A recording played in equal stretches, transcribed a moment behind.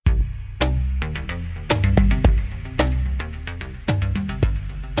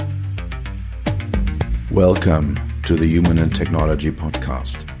Welcome to the Human and Technology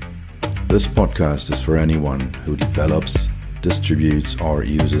Podcast. This podcast is for anyone who develops, distributes, or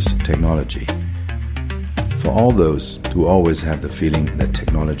uses technology. For all those who always have the feeling that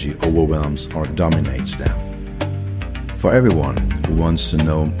technology overwhelms or dominates them. For everyone who wants to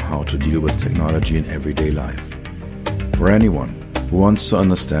know how to deal with technology in everyday life. For anyone who wants to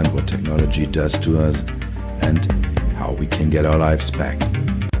understand what technology does to us and how we can get our lives back.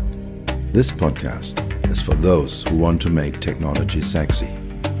 This podcast is for those who want to make technology sexy.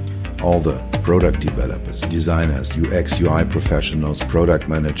 All the product developers, designers, UX, UI professionals, product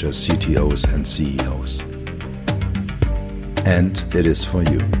managers, CTOs, and CEOs. And it is for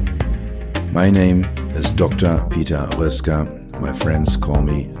you. My name is Dr. Peter Ryska. My friends call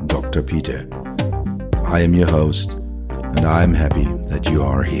me Dr. Peter. I am your host, and I am happy that you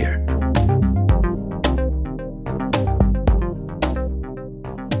are here.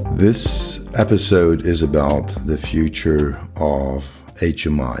 This episode is about the future of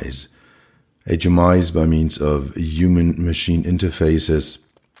HMIs. HMIs by means of human-machine interfaces,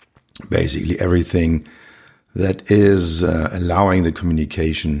 basically everything that is allowing the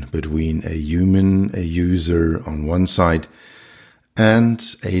communication between a human, a user on one side,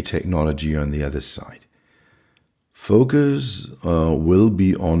 and a technology on the other side. Focus will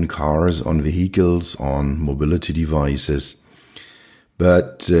be on cars, on vehicles, on mobility devices.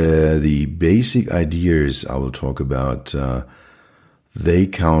 But the basic ideas I will talk about, they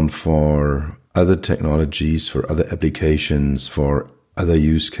count for other technologies, for other applications, for other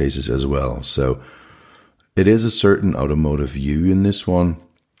use cases as well. So it is a certain automotive view in this one,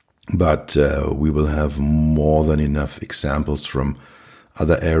 but we will have more than enough examples from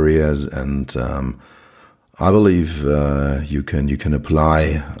other areas, and I believe you can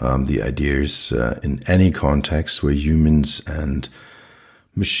apply the ideas in any context where humans and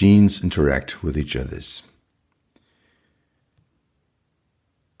machines interact with each other.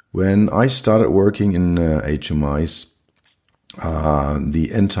 When I started working in HMIs,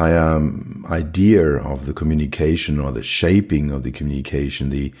 the entire idea of the communication or the shaping of the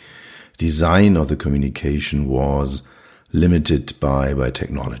communication, the design of the communication was limited by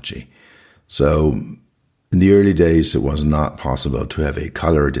technology. So in the early days, it was not possible to have a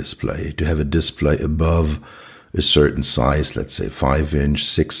color display, to have a display above a certain size, let's say 5 inch,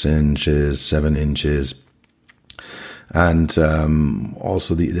 6 inches, 7 inches. And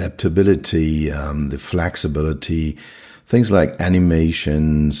also the adaptability, the flexibility, things like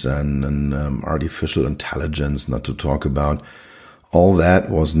animations and artificial intelligence, not to talk about. All that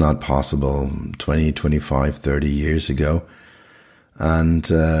was not possible 20, 25, 30 years ago. And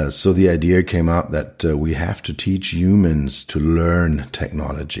so the idea came out that we have to teach humans to learn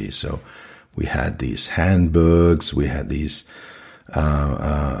technology. So we had these handbooks, we had these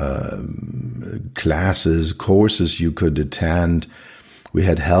classes, courses you could attend, we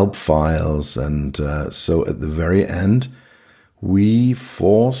had help files, and so at the very end, we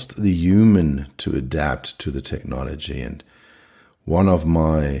forced the human to adapt to the technology. And one of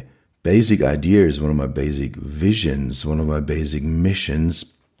my basic ideas, one of my basic visions, one of my basic missions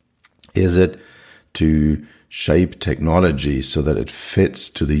is it to shape technology so that it fits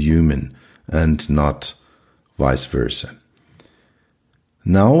to the human and not vice versa.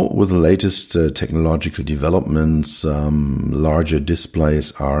 Now, with the latest technological developments, larger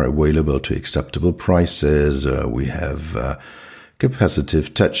displays are available to acceptable prices. We have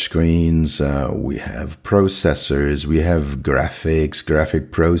capacitive touchscreens, we have processors, we have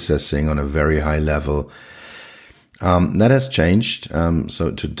graphic processing on a very high level. That has changed.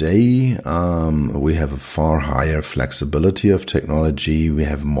 So today we have a far higher flexibility of technology. We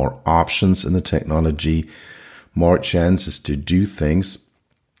have more options in the technology, more chances to do things.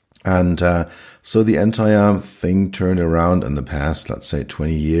 And so the entire thing turned around in the past, let's say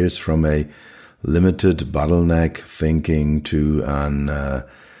 20 years, from a limited bottleneck thinking to an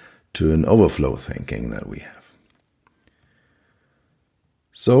overflow thinking that we have.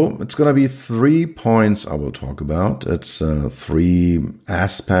 So it's going to be 3 points I will talk about. It's 3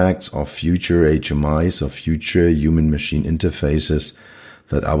 aspects of future HMIs, of future human-machine interfaces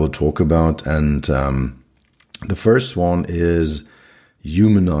that I will talk about. And the first one is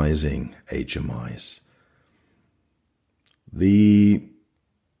humanizing HMIs. The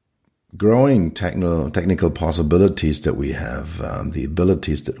growing technical possibilities that we have, the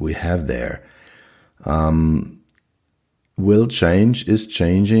abilities that we have there, will change, is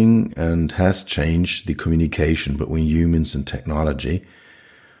changing, and has changed the communication between humans and technology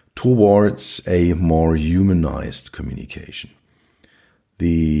towards a more humanized communication.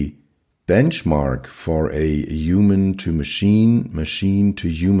 The benchmark for a human to machine, machine to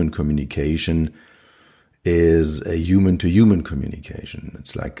human communication is a human-to-human communication.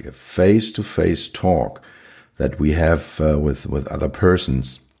 It's like a face-to-face talk that we have with other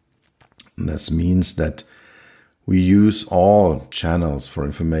persons. And this means that we use all channels for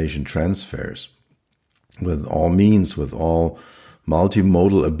information transfers, with all means, with all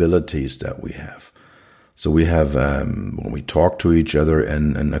multimodal abilities that we have. So we have, when we talk to each other,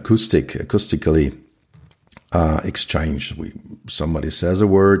 an acoustically exchange. Somebody says a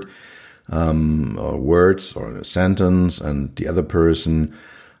word, or words, or a sentence, and the other person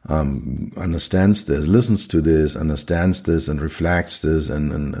understands this, listens to this, understands this, and reflects this,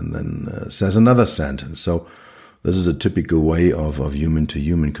 and then says another sentence. So this is a typical way of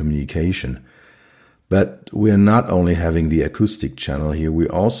human-to-human communication. But we're not only having the acoustic channel here, we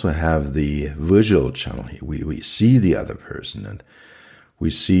also have the visual channel here. We see the other person, and we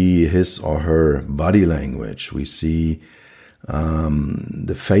see his or her body language. We see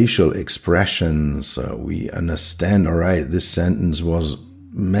the facial expressions. We understand, all right, this sentence was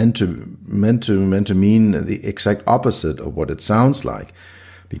meant to mean the exact opposite of what it sounds like,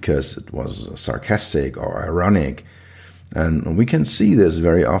 because it was sarcastic or ironic. And we can see this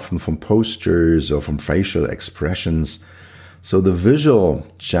very often from postures or from facial expressions. So the visual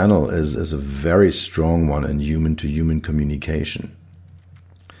channel is a very strong one in human-to-human communication.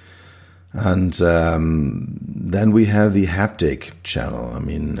 And then we have the haptic channel. I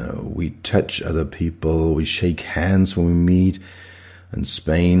mean, we touch other people, we shake hands when we meet. In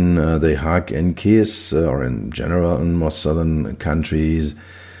Spain, they hug and kiss, or in general in most southern countries.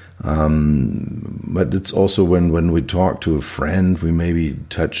 But it's also when we talk to a friend, we maybe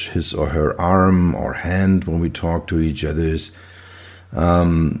touch his or her arm or hand when we talk to each other's,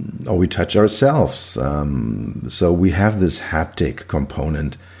 or we touch ourselves. So we have this haptic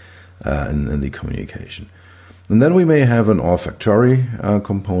component in the communication. And then we may have an olfactory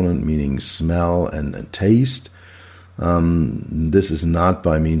component, meaning smell and taste. This is not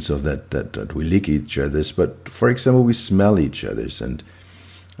by means of that we lick each other's, but for example, we smell each other's. And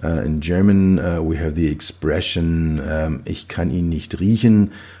in German, we have the expression, ich kann ihn nicht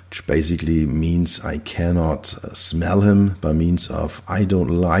riechen, which basically means I cannot smell him, by means of I don't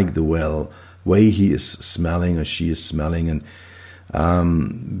like the way he is smelling or she is smelling. And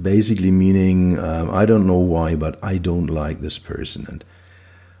basically meaning, I don't know why, but I don't like this person. And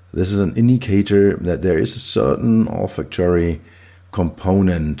this is an indicator that there is a certain olfactory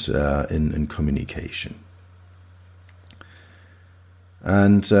component in communication.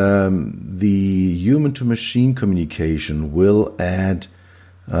 And the human-to-machine communication will add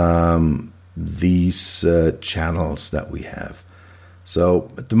these channels that we have.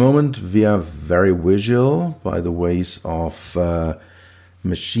 So at the moment, we are very visual by the ways of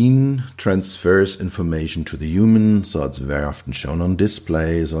machine transfers information to the human. So it's very often shown on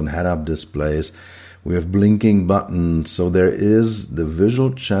displays, on head-up displays. We have blinking buttons. So there is the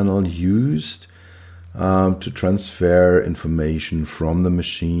visual channel used to transfer information from the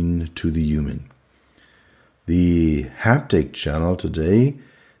machine to the human. The haptic channel today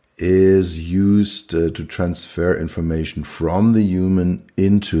is used to transfer information from the human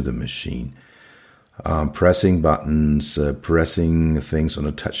into the machine. Pressing buttons, pressing things on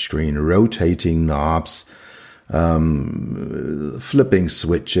a touchscreen, rotating knobs, flipping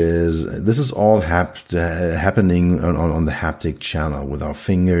switches. This is all happening on the haptic channel with our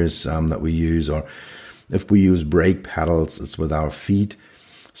fingers that we use, or if we use brake pedals, it's with our feet.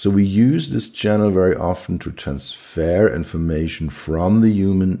 So we use this channel very often to transfer information from the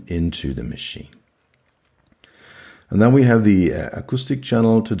human into the machine. And then we have the acoustic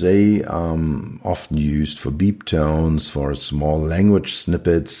channel today, often used for beep tones, for small language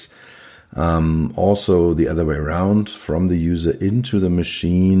snippets. Also the other way around, from the user into the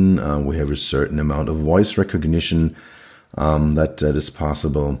machine, we have a certain amount of voice recognition that is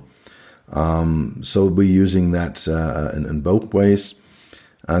possible. So we're using that in both ways.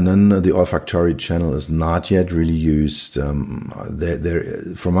 And then the olfactory channel is not yet really used. From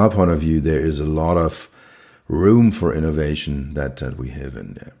our point of view, there is a lot of room for innovation that we have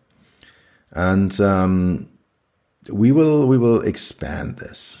in there. And we will expand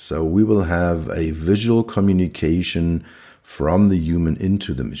this. So we will have a visual communication from the human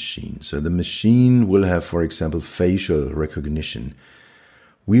into the machine. So the machine will have, for example, facial recognition.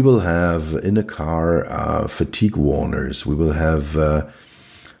 We will have in a car fatigue warners. We will have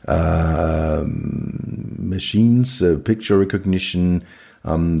machines, picture recognition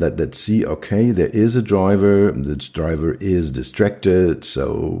that see, okay, there is a driver. The driver is distracted,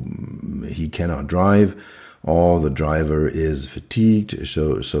 so he cannot drive. Or the driver is fatigued,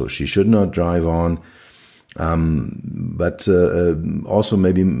 so she should not drive on. But also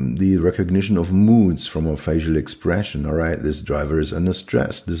maybe the recognition of moods from our facial expression. All right, this driver is under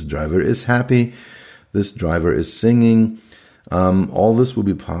stress. This driver is happy. This driver is singing. All this will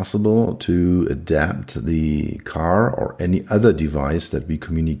be possible to adapt the car or any other device that we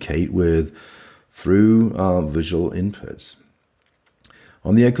communicate with through visual inputs.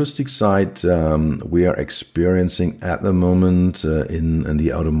 On the acoustic side, we are experiencing at the moment in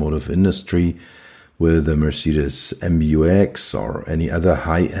the automotive industry with the Mercedes MBUX or any other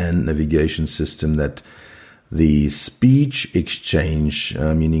high-end navigation system that the speech exchange,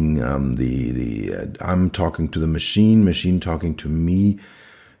 meaning I'm talking to the machine talking to me,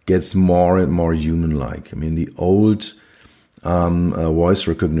 gets more and more human-like. I mean, the old voice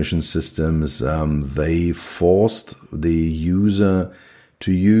recognition systems, they forced the user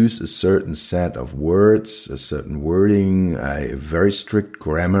to use a certain set of words, a certain wording, a very strict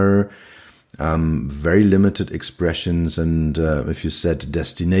grammar, very limited expressions, and if you said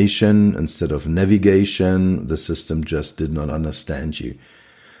destination instead of navigation, the system just did not understand you.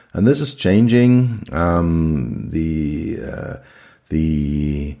 And this is changing.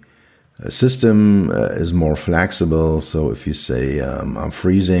 The system is more flexible. So if you say I'm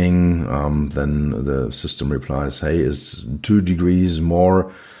freezing, then the system replies, "Hey, is 2 degrees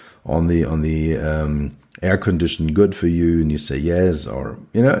more on the air condition good for you?" And you say yes, or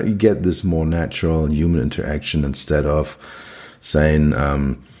you get this more natural human interaction instead of saying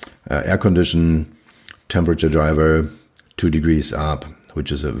air condition, temperature driver, 2 degrees up,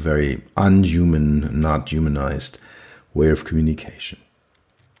 which is a very unhuman, not humanized way of communication.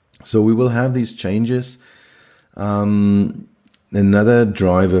 So we will have these changes. Another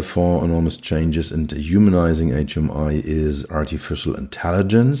driver for enormous changes in humanizing HMI is artificial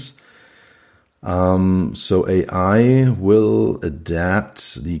intelligence. So AI will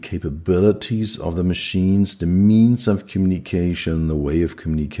adapt the capabilities of the machines, the means of communication, the way of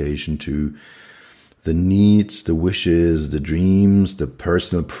communication to the needs, the wishes, the dreams, the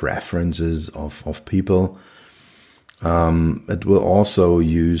personal preferences of people. It will also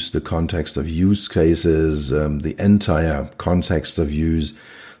use the context of use cases, the entire context of use,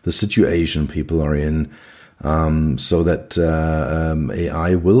 the situation people are in, so that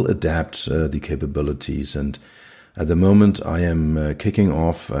AI will adapt the capabilities. And at the moment, I am kicking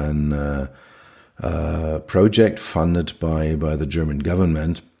off a project funded by the German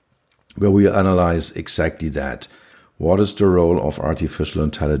government, where we analyze exactly that. What is the role of artificial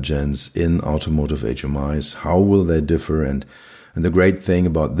intelligence in automotive HMIs? How will they differ? And the great thing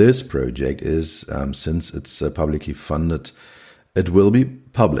about this project is, since it's publicly funded, it will be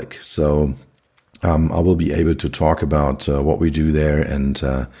public. So I will be able to talk about what we do there and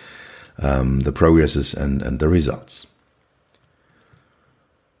the progresses and the results.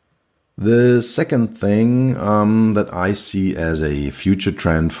 The second thing that I see as a future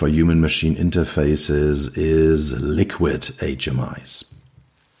trend for human-machine interfaces is liquid HMIs.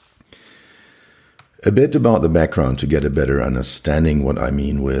 A bit about the background to get a better understanding what I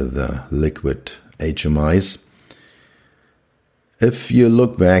mean with liquid HMIs. If you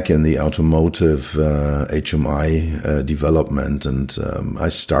look back in the automotive HMI development, and I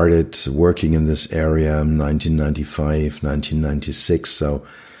started working in this area in 1995, 1996, so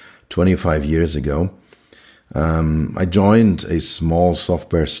 25 years ago, I joined a small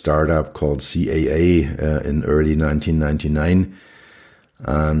software startup called CAA in early 1999.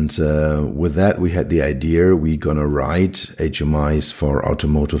 And with that, we had the idea we're going to write HMIs for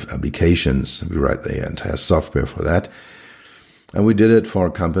automotive applications. We write the entire software for that. And we did it for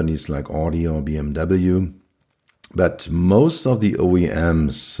companies like Audi or BMW. But most of the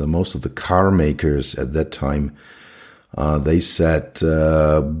OEMs, most of the car makers at that time, they said,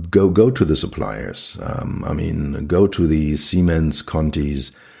 go to the suppliers. Go to the Siemens,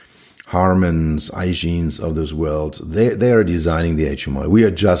 Contis, Harmans, Aigeens of this world. They are designing the HMI. We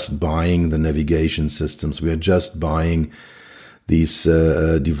are just buying the navigation systems. We are just buying these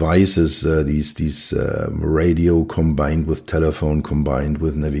devices, these radio combined with telephone, combined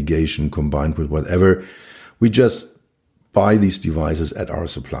with navigation, combined with whatever. We just buy these devices at our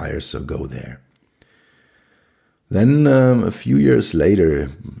suppliers, so go there. Then a few years later,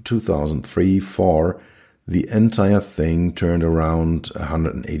 2003-04, the entire thing turned around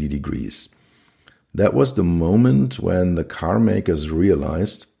 180 degrees. That was the moment when the car makers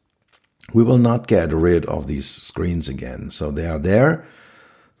realized we will not get rid of these screens again. So they are there,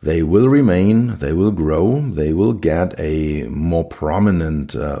 they will remain, they will grow, they will get a more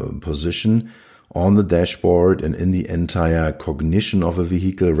prominent position on the dashboard and in the entire cognition of a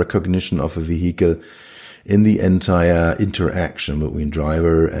vehicle, recognition of a vehicle, in the entire interaction between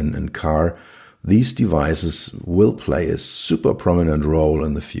driver and car. these devices will play a super prominent role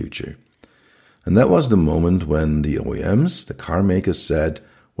in the future. And that was the moment when the OEMs, the car makers, said,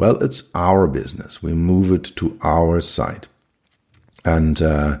 well, it's our business. We move it to our side. And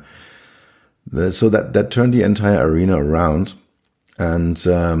so that turned the entire arena around. And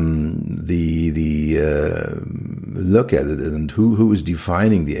the look at it and who is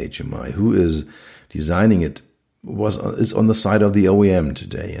defining the HMI, who is designing it, is on the side of the OEM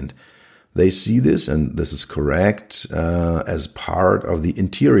today. And they see this, and this is correct, as part of the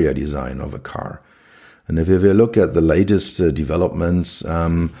interior design of a car. And if you look at the latest developments,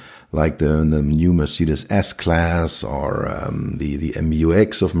 like the new Mercedes S-Class or the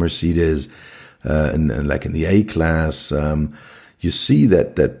MBUX of Mercedes, and like in the A-Class, you see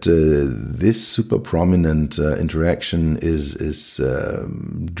that this super prominent interaction is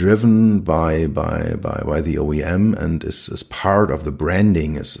driven by the OEM and is part of the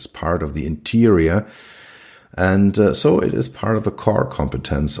branding, is part of the interior, and so it is part of the core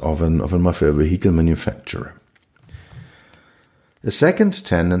competence of a vehicle manufacturer. A second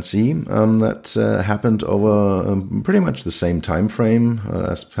tendency that happened over pretty much the same time frame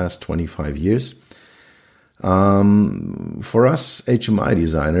as past 25 years. For us HMI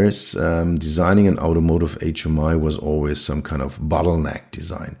designers, designing an automotive HMI was always some kind of bottleneck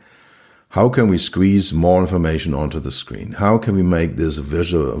design. How can we squeeze more information onto the screen? How can we make this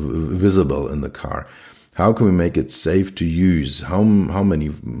visible in the car? How can we make it safe to use? How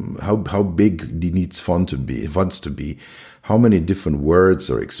big needs fonts to be? How many different words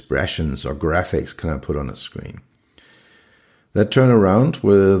or expressions or graphics can I put on a screen? That turned around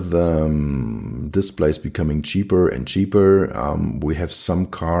with displays becoming cheaper and cheaper. We have some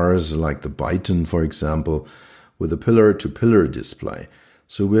cars like the Byton, for example, with a pillar-to-pillar display.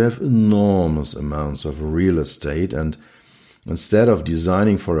 So we have enormous amounts of real estate. And instead of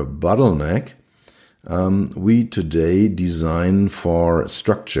designing for a bottleneck, we today design for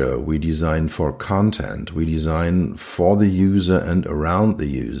structure. We design for content. We design for the user and around the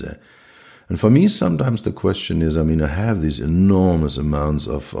user. And for me, sometimes the question is, I have these enormous amounts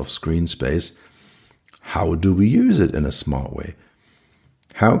of screen space. How do we use it in a smart way?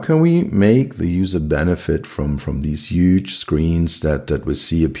 How can we make the user benefit from these huge screens that we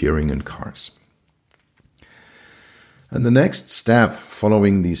see appearing in cars? And the next step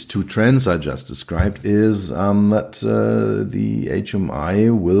following these two trends I just described is that the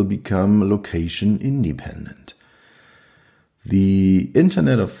HMI will become location independent. The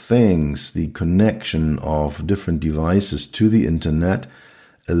Internet of Things, the connection of different devices to the Internet,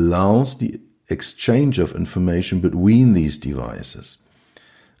 allows the exchange of information between these devices.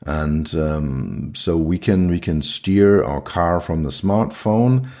 And so we can steer our car from the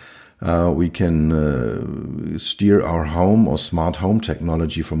smartphone. We can steer our home or smart home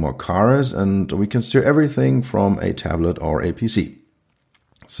technology from our cars, and we can steer everything from a tablet or a PC.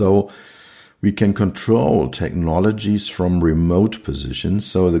 So we can control technologies from remote positions,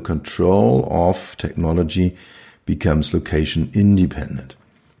 so the control of technology becomes location independent.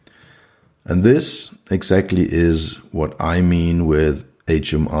 And this exactly is what I mean with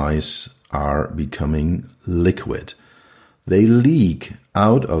HMIs are becoming liquid. They leak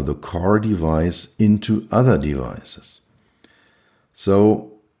out of the core device into other devices.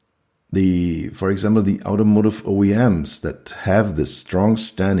 So for example, the automotive OEMs that have this strong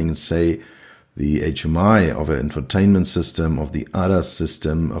standing, say, the HMI of an infotainment system, of the ADAS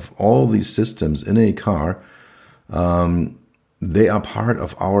system, of all these systems in a car, they are part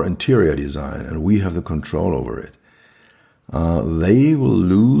of our interior design and we have the control over it. They will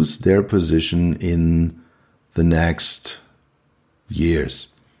lose their position in the next years.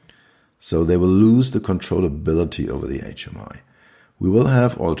 So they will lose the controllability over the HMI. We will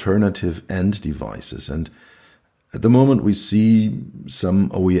have alternative end devices, and at the moment we see some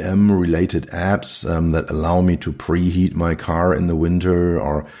OEM-related apps that allow me to preheat my car in the winter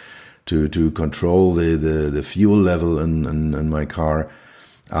or to control the fuel level in my car.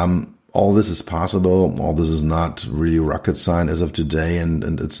 All this is possible. All this is not really rocket science as of today,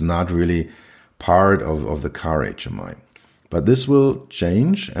 and it's not really part of the car HMI. But this will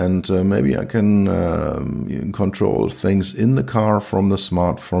change, and maybe I can control things in the car from the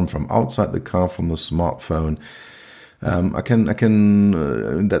smartphone, from outside the car from the smartphone. I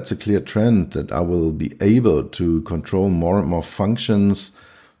can. That's a clear trend that I will be able to control more and more functions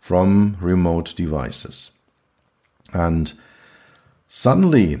from remote devices. And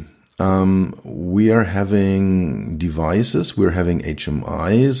suddenly, we are having devices, we're having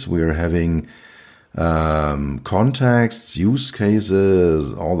HMIs, we're having contexts, use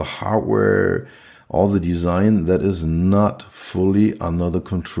cases, all the hardware, all the design that is not fully under the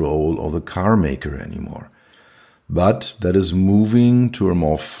control of the car maker anymore, but that is moving to a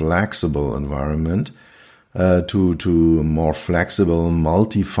more flexible environment, to more flexible,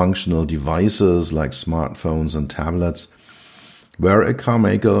 multifunctional devices like smartphones and tablets, where a car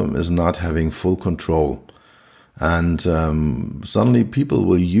maker is not having full control. And suddenly people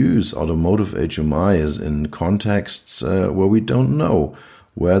will use automotive HMIs in contexts where we don't know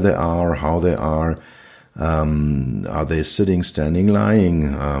where they are, how they are they sitting, standing,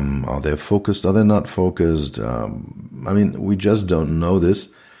 lying, are they focused, are they not focused? We just don't know this.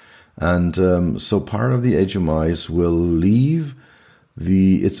 And so part of the HMIs will leave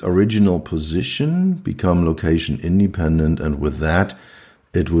its original position, become location independent, and with that,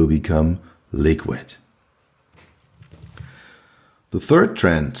 it will become liquid. The third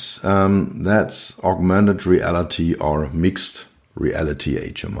trend, that's augmented reality or mixed reality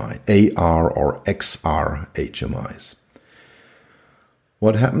HMI, AR or XR HMIs.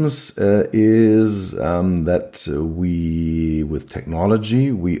 What happens is that with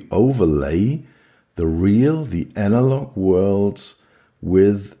technology, we overlay the analog world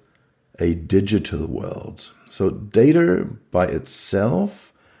with a digital world. So data by itself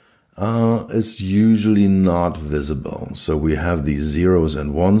is usually not visible. So we have these zeros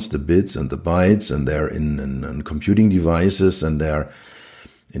and ones, the bits and the bytes, and they're in computing devices, and they're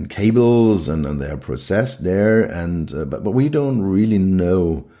in cables, and they're processed there. But we don't really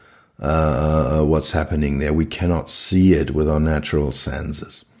know what's happening there. We cannot see it with our natural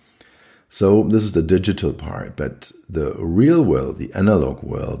senses. So this is the digital part. But the real world, the analog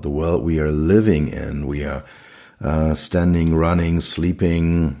world, the world we are living in, we are standing, running,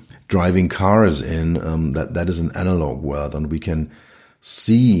 sleeping, driving cars in, that is an analog world, and we can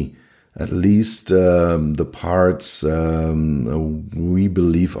see at least the parts we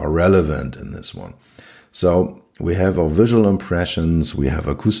believe are relevant in this one. So we have our visual impressions, we have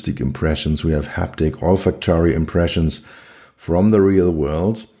acoustic impressions, we have haptic, olfactory impressions from the real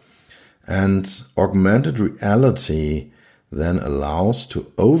world, and augmented reality then allows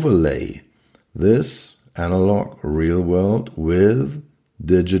to overlay this analog real world with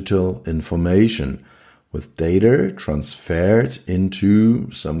digital information, with data transferred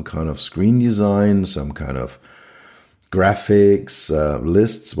into some kind of screen design, some kind of graphics,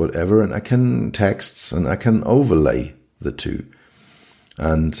 lists, whatever, and I can overlay the two.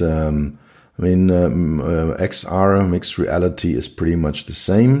 And XR, mixed reality, is pretty much the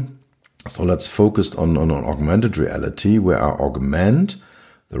same. So let's focus on augmented reality, where I augment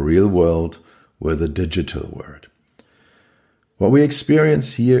the real world with a digital world. What we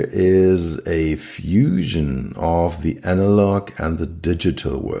experience here is a fusion of the analog and the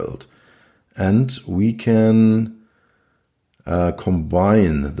digital world. And we can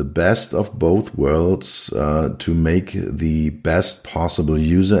combine the best of both worlds to make the best possible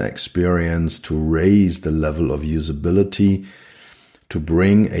user experience, to raise the level of usability, to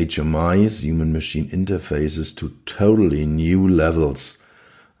bring HMIs, human-machine interfaces, to totally new levels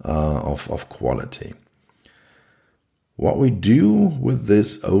of quality. What we do with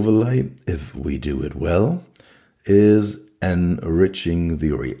this overlay, if we do it well, is enriching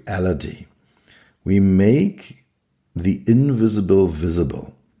the reality. We make the invisible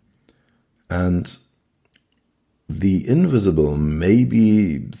visible. And the invisible may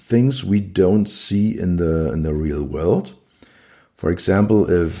be things we don't see in the real world. For example,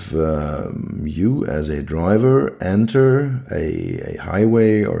 if you as a driver enter a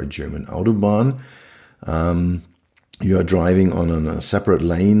highway or a German Autobahn, you are driving on a separate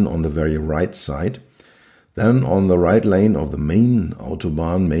lane on the very right side. Then on the right lane of the main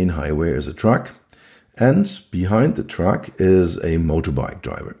Autobahn, main highway, is a truck. And behind the truck is a motorbike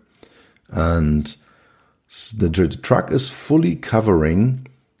driver. And the truck is fully covering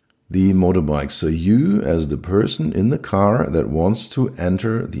the motorbike. So you, as the person in the car that wants to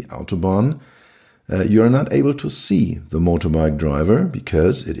enter the Autobahn, you are not able to see the motorbike driver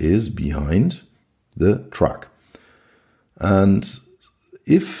because it is behind the truck. And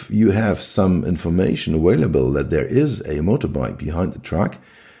if you have some information available that there is a motorbike behind the truck,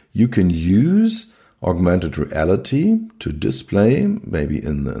 you can use augmented reality to display, maybe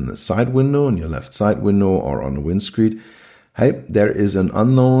in the side window, in your left side window, or on the windscreen, hey, there is an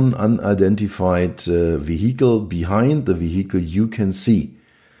unknown, unidentified vehicle behind the vehicle you can see.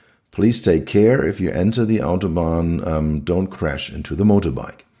 Please take care if you enter the Autobahn, don't crash into the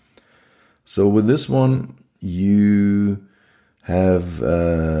motorbike. So with this one, you have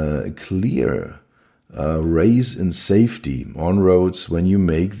a clear raise in safety on roads when you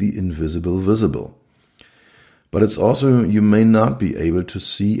make the invisible visible. But it's also, you may not be able to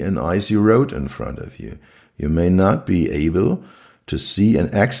see an icy road in front of you. You may not be able to see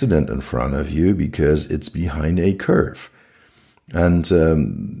an accident in front of you because it's behind a curve. And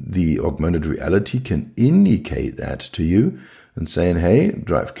the augmented reality can indicate that to you and saying, hey,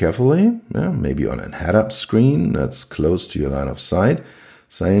 drive carefully, maybe on a head-up screen that's close to your line of sight,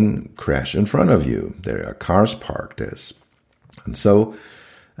 saying, crash in front of you. There are cars parked there. And so,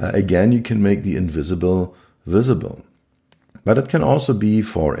 again, you can make the invisible visible. But it can also be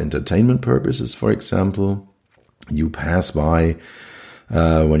for entertainment purposes. For example, you pass by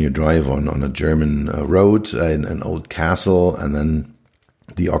when you drive on a German road, an old castle, and then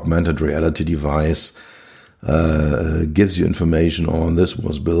the augmented reality device gives you information on this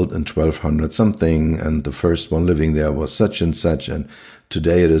was built in 1200 something, and the first one living there was such and such, and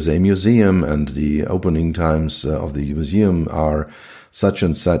today it is a museum, and the opening times of the museum are such,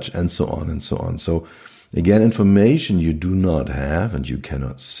 and so on and so on. So again, information you do not have and you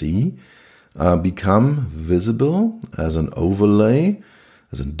cannot see become visible as an overlay,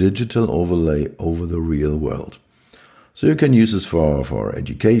 as a digital overlay over the real world. So you can use this for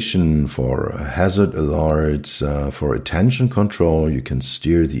education, for hazard alerts, for attention control. You can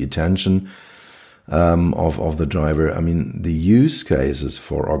steer the attention of the driver. I mean, the use cases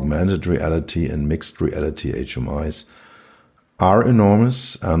for augmented reality and mixed reality HMIs are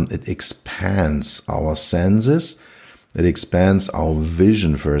enormous. It expands our senses. It expands our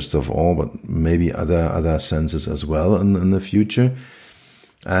vision, first of all, but maybe other senses as well in the future.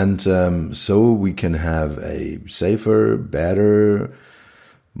 And so we can have a safer, better,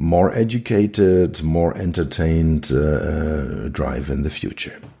 more educated, more entertained drive in the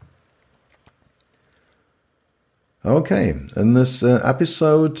future. Okay, in this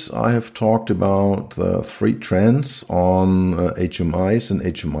episode, I have talked about the 3 trends on HMIs and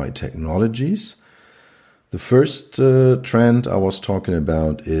HMI technologies. The first trend I was talking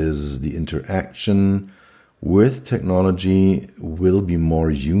about is the interaction with technology will be more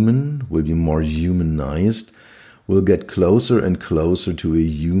human, will be more humanized, will get closer and closer to a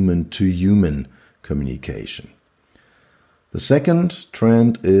human-to-human communication. The second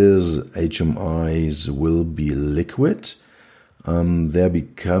trend is HMIs will be liquid. They're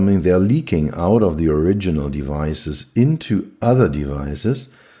leaking out of the original devices into other devices.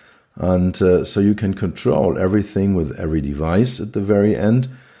 And so you can control everything with every device at the very end.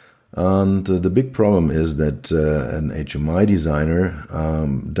 And the big problem is that an HMI designer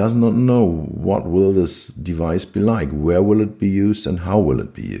does not know what will this device be like, where will it be used, and how will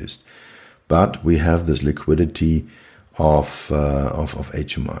it be used. But we have this liquidity of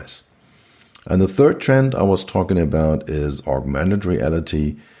HMIs. And the third trend I was talking about is augmented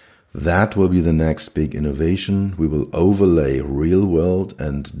reality. That will be the next big innovation. We will overlay real world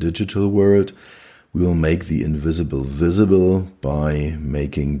and digital world. We will make the invisible visible by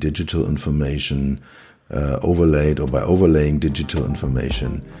making digital information overlaid, or by overlaying digital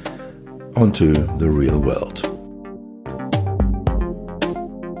information onto the real world.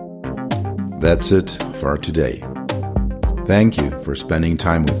 That's it for today. Thank you for spending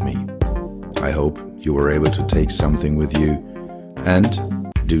time with me. I hope you were able to take something with you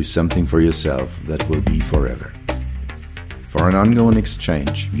and do something for yourself that will be forever. For an ongoing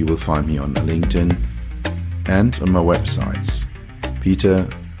exchange, you will find me on LinkedIn and on my websites,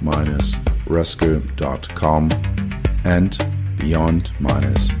 peter-rusker.com and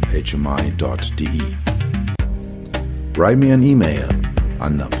beyond-hmi.de. Write me an email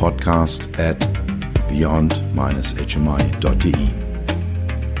under podcast@beyond-hmi.de.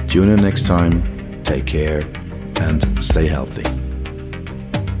 Tune in next time, take care, and stay healthy.